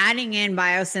 By adding in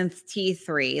biosynth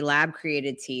T3, lab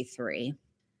created T3.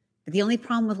 But the only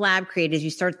problem with lab created is you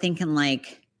start thinking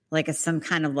like some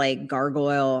kind of like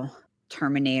gargoyle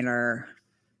Terminator,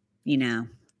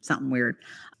 something weird.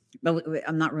 But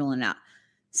I'm not ruling it out.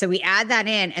 So we add that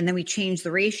in and then we change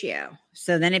the ratio.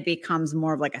 So then it becomes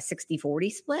more of like a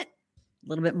 60-40 split, a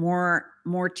little bit more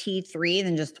T3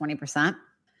 than just 20%.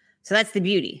 So that's the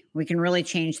beauty. We can really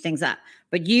change things up.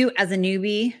 But you as a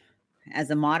newbie, as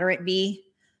a moderate B,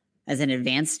 as an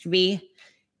advanced B,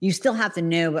 you still have to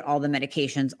know what all the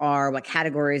medications are, what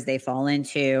categories they fall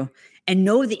into, and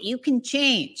know that you can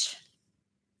change.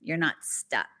 You're not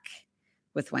stuck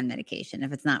with one medication.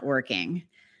 If it's not working,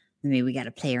 maybe we got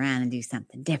to play around and do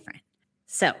something different.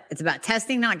 So it's about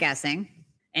testing, not guessing.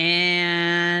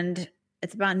 And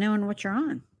it's about knowing what you're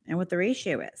on and what the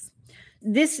ratio is.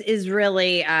 This is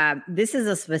really, this is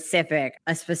a specific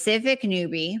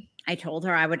newbie. I told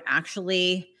her I would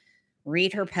actually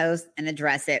read her post and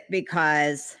address it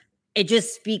because it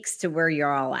just speaks to where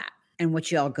you're all at and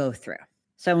what you all go through.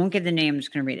 So I won't give the name. I'm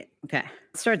just going to read it. Okay.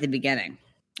 Let's start at the beginning.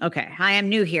 Okay. Hi, I'm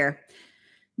new here.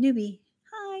 Newbie.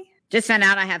 Hi. Just found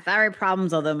out I have thyroid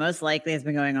problems, although most likely has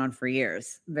been going on for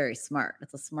years. Very smart.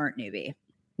 That's a smart newbie.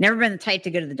 Never been the type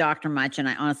to go to the doctor much, and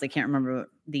I honestly can't remember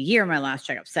the year of my last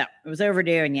checkup. So it was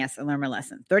overdue, and yes, I learned my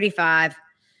lesson. 35,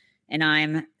 and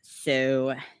I'm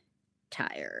so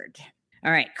tired.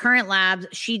 All right, current labs.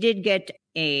 She did get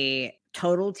a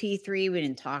total T3. We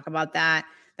didn't talk about that.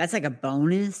 That's like a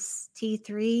bonus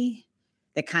T3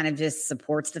 that kind of just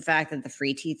supports the fact that the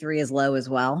free T3 is low as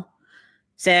well.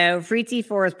 So free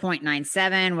T4 is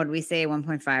 0.97. What do we say?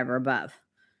 1.5 or above.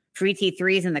 Free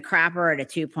T3s in the crapper at a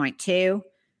 2.2.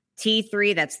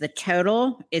 T3, that's the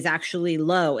total, is actually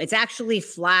low. It's actually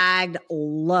flagged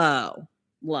low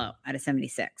at a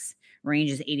 76.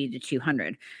 Range is 80 to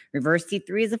 200. Reverse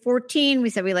T3 is a 14. We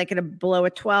said we like it below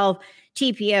a 12.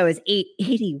 TPO is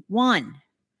 881.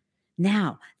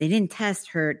 Now, they didn't test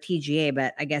her TGA,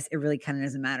 but I guess it really kind of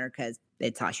doesn't matter because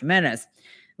it's Hashimoto's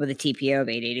with a TPO of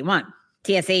 881.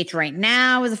 TSH right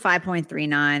now is a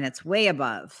 5.39. That's way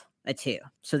above a 2.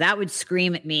 So that would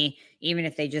scream at me, even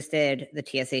if they just did the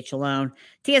TSH alone.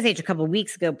 TSH a couple of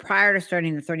weeks ago, prior to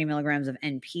starting the 30 milligrams of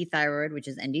NP thyroid, which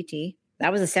is NDT,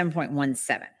 That was a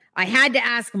 7.17. I had to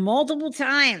ask multiple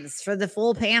times for the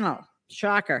full panel.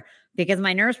 Shocker. Because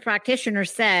my nurse practitioner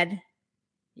said,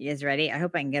 you guys ready? I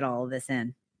hope I can get all of this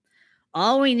in.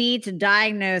 All we need to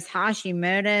diagnose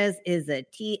Hashimoto's is a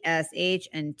TSH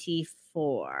and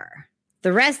T4.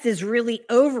 The rest is really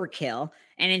overkill,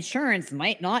 and insurance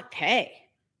might not pay,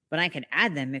 but I can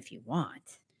add them if you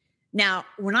want. Now,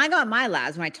 when I got my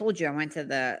labs, when I told you I went to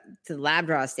the lab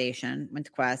draw station, went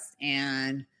to Quest,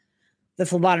 and the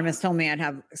phlebotomist told me I'd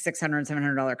have $600,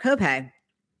 $700 copay,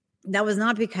 that was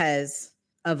not because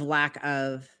of lack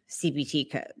of CPT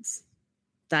codes,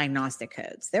 diagnostic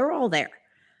codes. They were all there,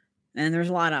 and there's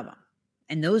a lot of them.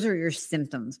 And those are your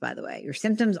symptoms, by the way. Your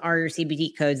symptoms are your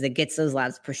CPT codes that gets those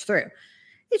labs pushed through.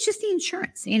 It's just the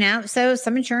insurance, So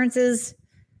some insurances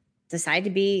decide to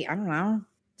be, I don't know,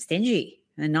 stingy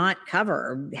and not cover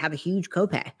or have a huge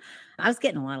copay. I was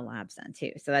getting a lot of labs done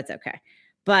too, so that's okay.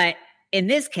 But in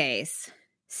this case,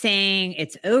 saying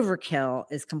it's overkill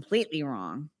is completely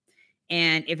wrong.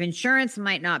 And if insurance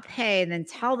might not pay, then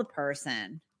tell the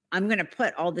person, I'm going to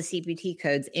put all the CPT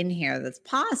codes in here that's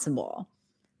possible.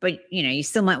 But, you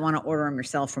still might want to order them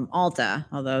yourself from Ulta,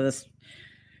 although this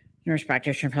nurse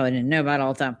practitioner probably didn't know about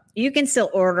Ulta. You can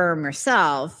still order them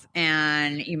yourself,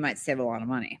 and you might save a lot of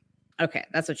money. Okay,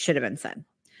 that's what should have been said.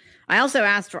 I also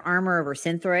asked for Armour over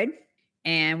Synthroid.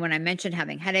 And when I mentioned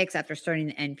having headaches after starting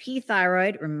the NP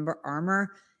thyroid, remember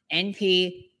Armour,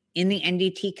 NP in the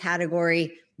NDT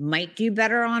category might do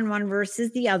better on one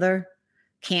versus the other.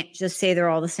 Can't just say they're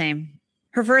all the same.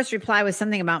 Her first reply was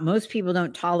something about most people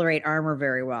don't tolerate Armour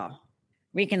very well.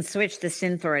 We can switch to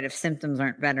Synthroid if symptoms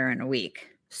aren't better in a week.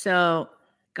 So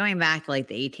going back to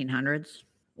the 1800s,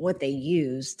 what they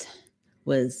used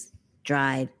was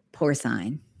dried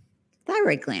porcine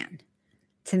thyroid gland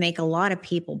to make a lot of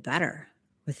people better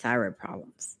with thyroid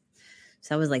problems.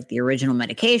 So that was the original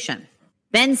medication.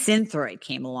 Then Synthroid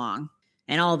came along,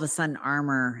 and all of a sudden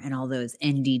Armour and all those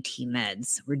NDT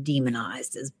meds were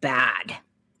demonized as bad.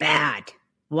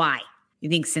 Why? You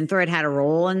think Synthroid had a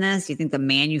role in this? You think the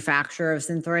manufacturer of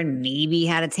Synthroid maybe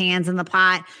had its hands in the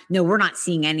pot? No, we're not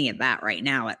seeing any of that right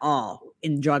now at all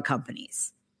in drug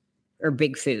companies or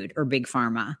big food or big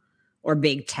pharma or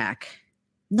big tech.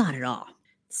 Not at all.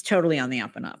 It's totally on the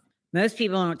up and up. Most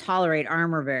people don't tolerate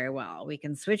Armour very well. We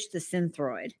can switch to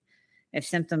Synthroid if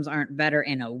symptoms aren't better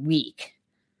in a week.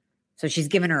 So she's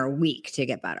given her a week to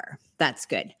get better. That's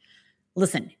good.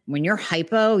 Listen, when you're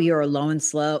hypo, you're low and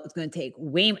slow. It's going to take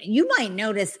you might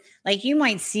notice, you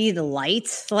might see the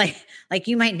lights, like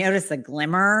you might notice a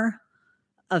glimmer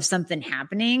of something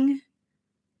happening,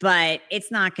 but it's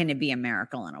not going to be a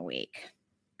miracle in a week.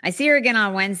 I see her again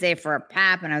on Wednesday for a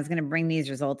PAP, and I was going to bring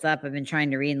these results up. I've been trying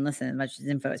to read and listen as much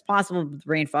info as possible, but the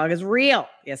brain fog is real.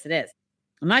 Yes, it is.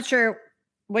 I'm not sure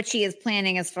what she is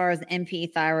planning as far as the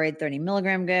NP thyroid 30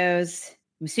 milligram goes.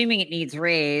 I'm assuming it needs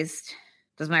raised.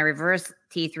 Does my reverse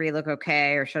T3 look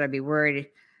okay, or should I be worried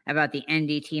about the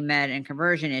NDT med and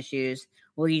conversion issues?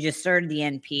 Well, you just started the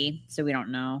NP, so we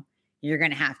don't know. You're going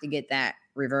to have to get that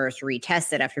reverse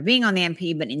retested after being on the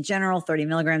NP, but in general, 30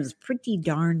 milligrams is pretty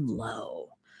darn low.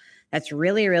 That's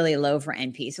really, really low for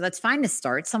NP. So that's fine to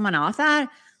start someone off at.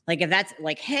 If that's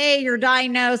hey, you're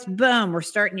diagnosed, boom, we're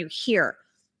starting you here.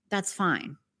 That's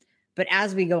fine. But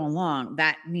as we go along,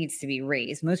 that needs to be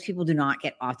raised. Most people do not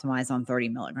get optimized on 30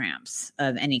 milligrams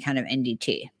of any kind of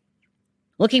NDT.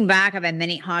 Looking back, I've had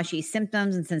many Hashi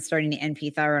symptoms, and since starting the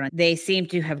NP thyroid, they seem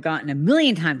to have gotten a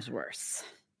million times worse.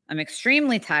 I'm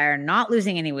extremely tired, not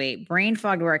losing any weight, brain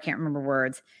fog where I can't remember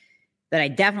words that I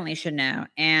definitely should know.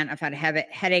 And I've had a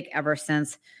headache ever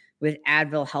since, with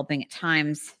Advil helping at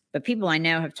times. But people I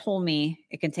know have told me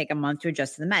it can take a month to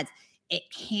adjust to the meds. It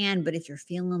can, but if you're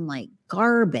feeling like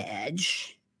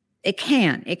garbage, it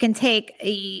can. It can take,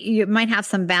 you might have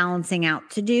some balancing out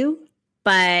to do,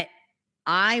 but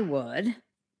I would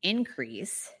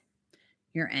increase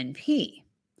your NP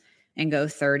and go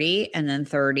 30 and then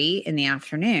 30 in the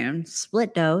afternoon,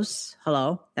 split dose.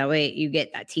 Hello. That way you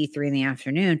get that T3 in the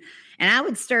afternoon. And I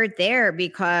would start there,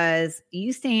 because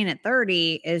you staying at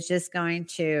 30 is just going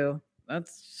to,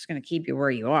 that's just going to keep you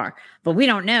where you are. But we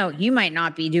don't know. You might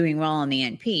not be doing well on the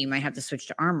NP. You might have to switch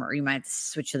to Armour. You might have to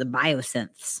switch to the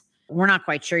biosynths. We're not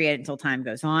quite sure yet until time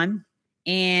goes on.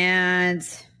 And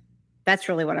that's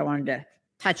really what I wanted to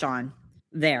touch on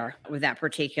there with that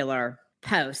particular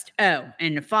post. Oh,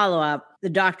 and to follow up, the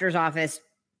doctor's office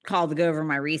called to go over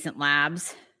my recent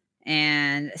labs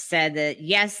and said that,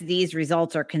 yes, these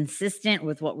results are consistent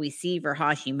with what we see for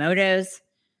Hashimoto's.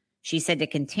 She said to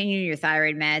continue your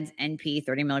thyroid meds, NP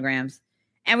 30 milligrams,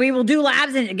 and we will do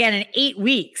labs again in 8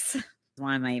 weeks.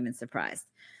 Why am I even surprised?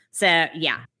 So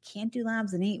yeah, can't do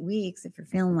labs in 8 weeks if you're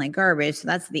feeling like garbage. So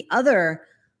that's the other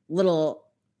little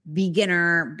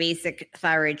beginner basic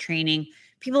thyroid training.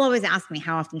 People always ask me,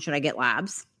 how often should I get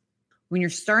labs? When you're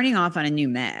starting off on a new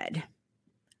med,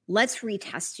 let's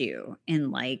retest you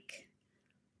in like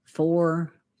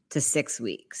 4 to 6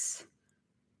 weeks,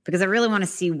 because I really want to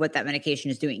see what that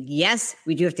medication is doing. Yes,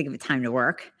 we do have to give it time to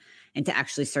work and to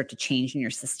actually start to change in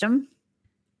your system.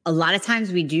 A lot of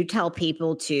times we do tell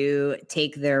people to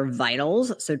take their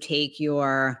vitals. So take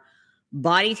your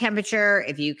body temperature.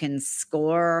 If you can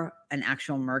score an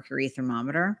actual mercury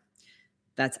thermometer,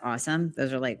 that's awesome.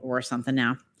 Those are like worth something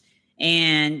now.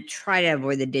 And try to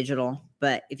avoid the digital.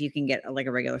 But if you can get like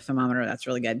a regular thermometer, that's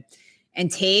really good.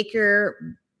 And take your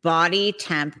body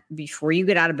temp before you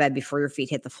get out of bed, before your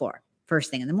feet hit the floor, first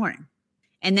thing in the morning.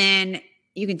 And then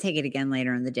you can take it again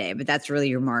later in the day, but that's really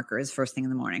your markers, first thing in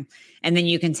the morning. And then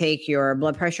you can take your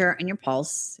blood pressure and your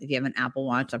pulse. If you have an Apple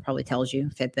Watch, that probably tells you,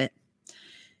 Fitbit.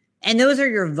 And those are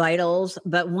your vitals.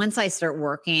 But once I start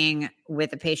working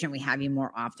with a patient, we have you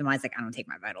more optimized. Like, I don't take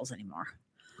my vitals anymore.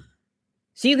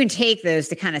 So you can take those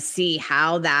to kind of see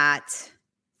how that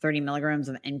 30 milligrams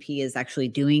of NP is actually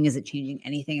doing. Is it changing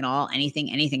anything at all?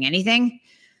 Anything?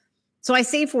 So I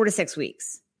say 4 to 6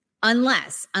 weeks.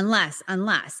 Unless,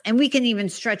 and we can even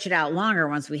stretch it out longer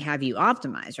once we have you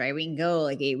optimized, right? We can go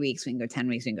like 8 weeks, we can go 10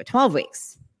 weeks, we can go 12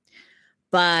 weeks.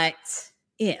 But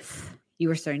if you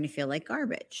were starting to feel like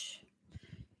garbage,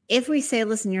 if we say,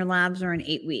 listen, your labs are in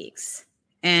 8 weeks,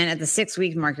 and at the 6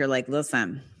 week mark, you're like,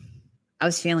 listen, I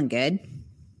was feeling good,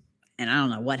 and I don't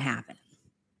know what happened.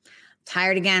 I'm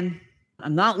tired again.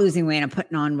 I'm not losing weight. I'm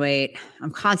putting on weight.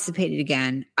 I'm constipated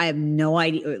again. I have no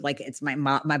idea. Like, it's my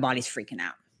body's freaking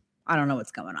out. I don't know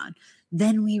what's going on.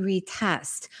 Then we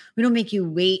retest. We don't make you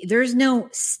wait. There's no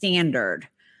standard.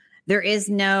 There is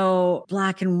no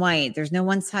black and white. There's no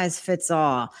one size fits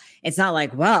all. It's not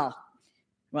like, well,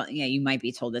 yeah, you might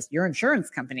be told this. Your insurance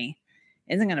company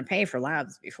isn't going to pay for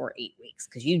labs before 8 weeks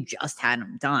because you just had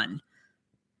them done.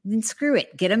 Then screw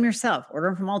it. Get them yourself. Order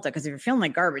them from Ulta, because if you're feeling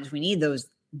like garbage, we need those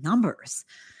numbers.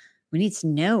 We need to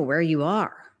know where you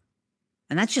are.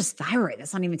 And that's just thyroid.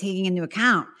 That's not even taking into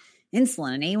account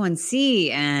insulin and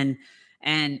A1C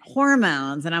and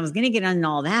hormones. And I was going to get into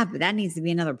all that, but that needs to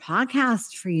be another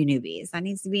podcast for you newbies. That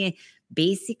needs to be a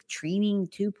basic training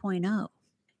 2.0.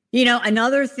 You know,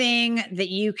 another thing that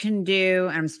you can do,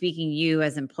 and I'm speaking you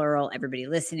as in plural, everybody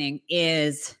listening,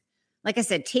 is, like I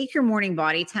said, take your morning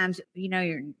body temps. You know,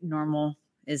 your normal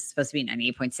is supposed to be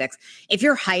 98.6. If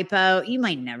you're hypo, you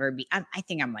might never be. I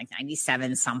think I'm like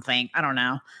 97 something. I don't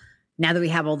know. Now that we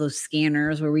have all those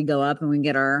scanners where we go up and we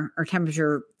get our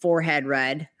temperature forehead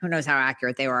read, who knows how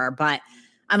accurate they are, but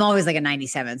I'm always like a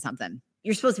 97 something.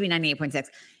 You're supposed to be 98.6.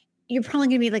 You're probably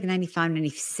going to be like a 95,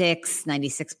 96,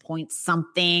 96 point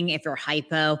something if you're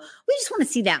hypo. We just want to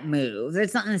see that move.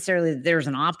 It's not necessarily that there's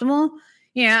an optimal.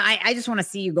 You know, I just want to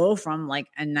see you go from like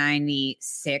a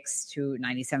 96 to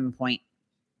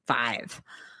 97.5.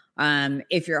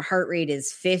 If your heart rate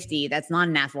is 50, that's not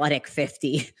an athletic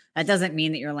 50. That doesn't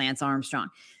mean that you're Lance Armstrong.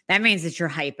 That means that you're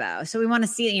hypo. So we want to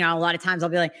see, you know, a lot of times I'll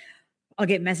be like, I'll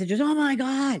get messages, oh my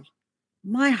God,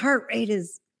 my heart rate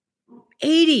is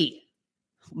 80.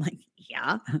 I'm like,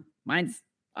 yeah, mine's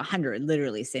 100,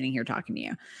 literally sitting here talking to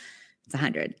you. It's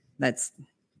 100. That's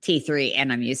T3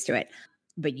 and I'm used to it.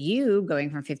 But you going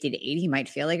from 50 to 80 might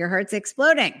feel like your heart's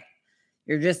exploding.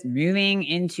 You're just moving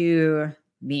into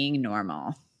being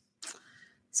normal.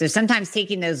 So sometimes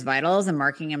taking those vitals and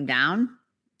marking them down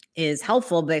is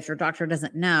helpful. But if your doctor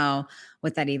doesn't know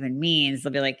what that even means,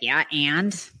 they'll be like, yeah,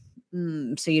 and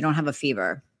so you don't have a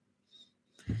fever.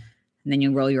 And then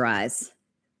you roll your eyes.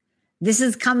 This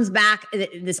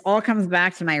all comes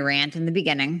back to my rant in the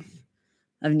beginning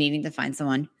of needing to find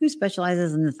someone who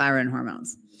specializes in the thyroid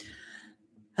hormones.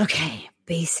 Okay,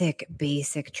 basic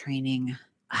training.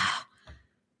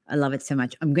 I love it so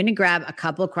much. I'm going to grab a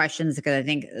couple of questions because I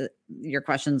think your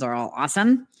questions are all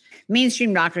awesome.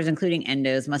 Mainstream doctors, including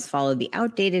endos, must follow the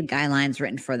outdated guidelines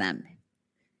written for them,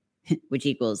 which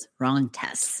equals wrong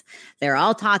tests. They're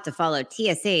all taught to follow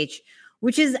TSH,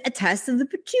 which is a test of the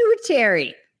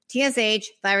pituitary. TSH,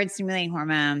 thyroid stimulating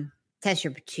hormone, test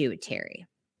your pituitary.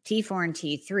 T4 and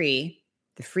T3,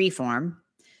 the free form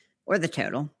or the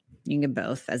total, you can get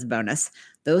both as a bonus.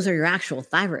 Those are your actual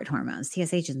thyroid hormones.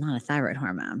 TSH is not a thyroid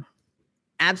hormone.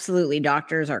 Absolutely,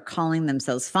 doctors are calling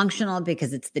themselves functional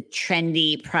because it's the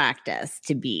trendy practice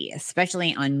to be,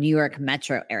 especially on New York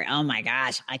metro area. Oh my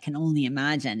gosh, I can only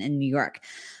imagine in New York.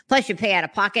 Plus, you pay out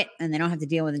of pocket and they don't have to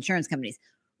deal with insurance companies.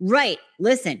 Right.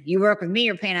 Listen, you work with me,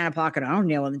 you're paying out of pocket. I don't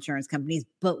deal with insurance companies.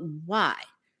 But why?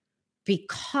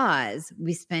 because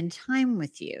we spend time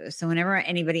with you. So whenever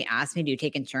anybody asks me, do you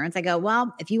take insurance? I go,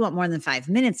 well, if you want more than 5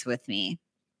 minutes with me,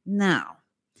 no.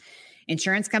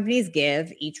 Insurance companies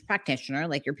give each practitioner,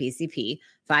 like your PCP,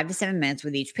 5 to 7 minutes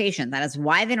with each patient. That is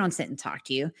why they don't sit and talk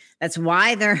to you. That's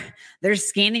why they're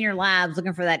scanning your labs,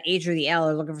 looking for that H or the L,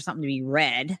 or looking for something to be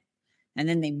read. And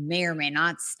then they may or may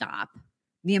not stop.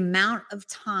 The amount of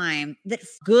time that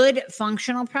good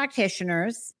functional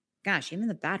practitioners, gosh, even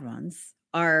the bad ones,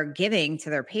 are giving to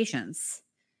their patients,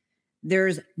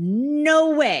 there's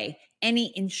no way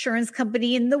any insurance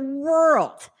company in the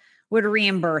world would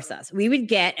reimburse us. We would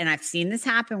get, and I've seen this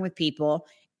happen with people,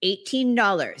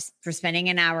 $18 for spending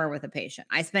an hour with a patient.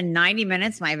 I spend 90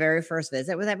 minutes, my very first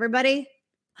visit with everybody.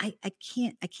 I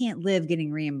can't live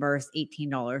getting reimbursed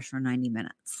 $18 for 90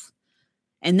 minutes.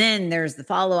 And then there's the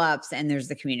follow-ups, and there's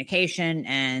the communication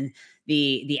and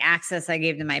the access I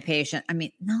gave to my patient. I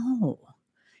mean, no,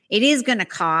 it is going to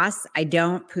cost. I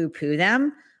don't poo-poo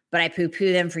them, but I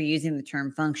poo-poo them for using the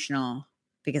term functional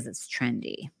because it's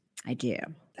trendy. I do.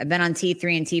 I've been on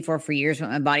T3 and T4 for years, but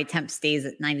my body temp stays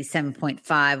at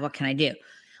 97.5. What can I do?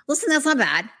 Listen, that's not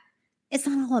bad. It's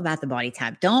not all about the body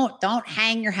temp. Don't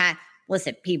hang your hat.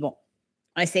 Listen, people,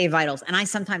 I say vitals, and I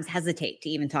sometimes hesitate to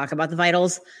even talk about the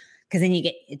vitals because then you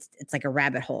get, it's like a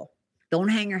rabbit hole. Don't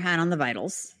hang your hat on the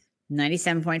vitals.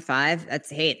 97.5,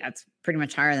 that's pretty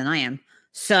much higher than I am.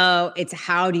 So it's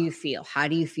how do you feel? How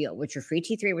do you feel? What's your free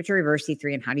T3? What's your reverse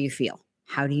T3? And how do you feel?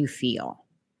 How do you feel?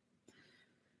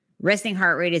 Resting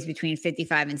heart rate is between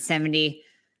 55 and 70,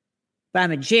 but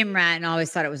I'm a gym rat and always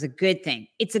thought it was a good thing.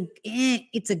 It's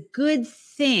a good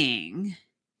thing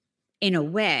in a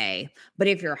way, but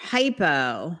if you're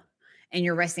hypo and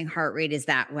your resting heart rate is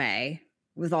that way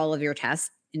with all of your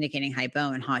tests indicating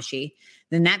hypo and Hashi,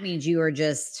 then that means you are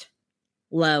just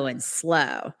low and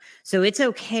slow. So it's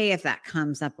okay if that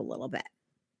comes up a little bit.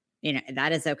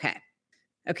 That is okay.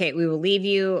 Okay, we will leave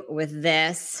you with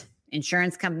this.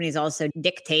 Insurance companies also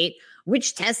dictate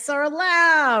which tests are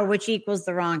allowed, which equals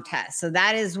the wrong test. So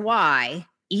that is why,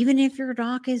 even if your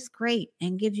doc is great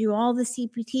and gives you all the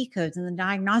CPT codes and the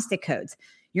diagnostic codes,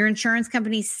 your insurance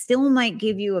company still might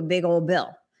give you a big old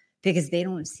bill because they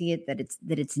don't see it that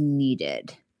it's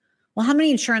needed. Well, how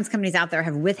many insurance companies out there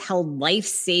have withheld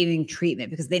life-saving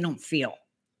treatment because they don't feel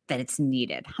that it's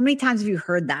needed? How many times have you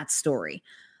heard that story?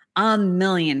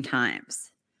 1,000,000 times.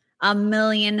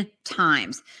 1,000,000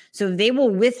 times. So they will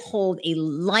withhold a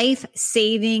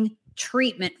life-saving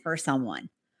treatment for someone.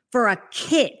 For a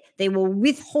kid, they will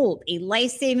withhold a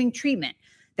life-saving treatment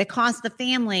that costs the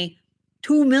family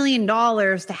 $2 million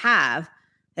to have,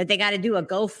 that they got to do a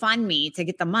GoFundMe to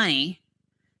get the money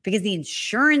because the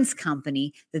insurance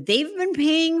company that they've been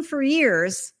paying for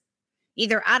years,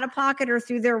 either out of pocket or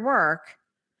through their work,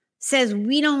 says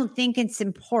we don't think it's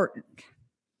important.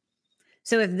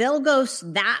 So if they'll go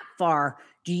that far,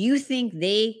 do you think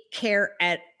they care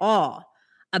at all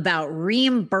about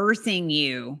reimbursing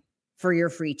you for your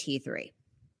free T3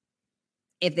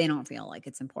 if they don't feel like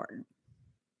it's important?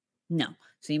 No.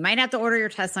 So you might have to order your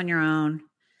tests on your own.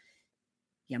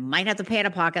 You might have to pay out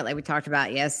of pocket like we talked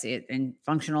about. Yes, and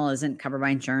functional isn't covered by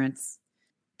insurance,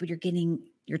 but you're getting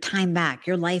your time back,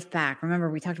 your life back. Remember,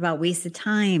 we talked about wasted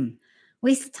time,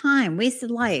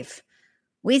 wasted life,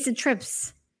 wasted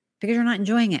trips, because you're not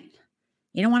enjoying it.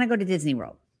 You don't want to go to Disney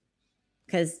World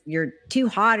because you're too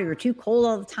hot or you're too cold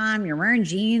all the time. You're wearing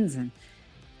jeans and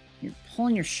you're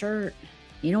pulling your shirt.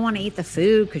 You don't want to eat the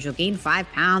food because you'll gain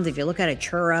 5 pounds if you look at a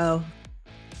churro.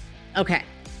 Okay.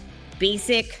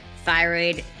 Basic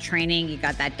thyroid training. You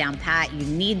got that down pat. You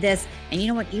need this. And you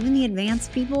know what? Even the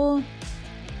advanced people,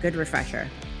 good refresher.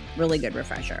 Really good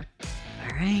refresher.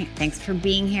 All right. Thanks for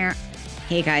being here.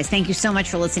 Hey guys, thank you so much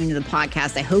for listening to the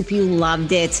podcast. I hope you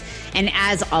loved it. And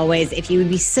as always, if you would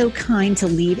be so kind to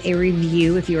leave a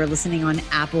review if you are listening on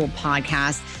Apple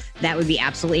Podcasts, that would be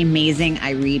absolutely amazing.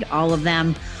 I read all of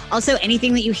them. Also,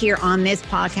 anything that you hear on this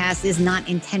podcast is not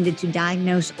intended to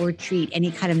diagnose or treat any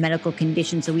kind of medical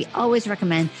condition. So we always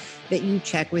recommend that you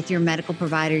check with your medical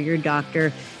provider, your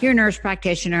doctor, your nurse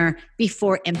practitioner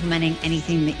before implementing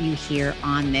anything that you hear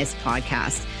on this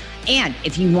podcast. And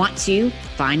if you want to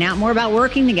find out more about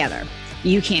working together,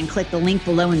 you can click the link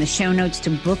below in the show notes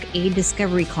to book a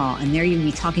discovery call. And there you'll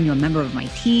be talking to a member of my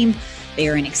team. They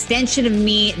are an extension of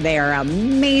me. They are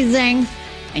amazing.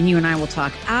 And you and I will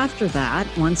talk after that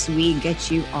once we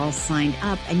get you all signed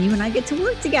up and you and I get to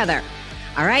work together.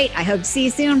 All right. I hope to see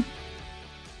you soon.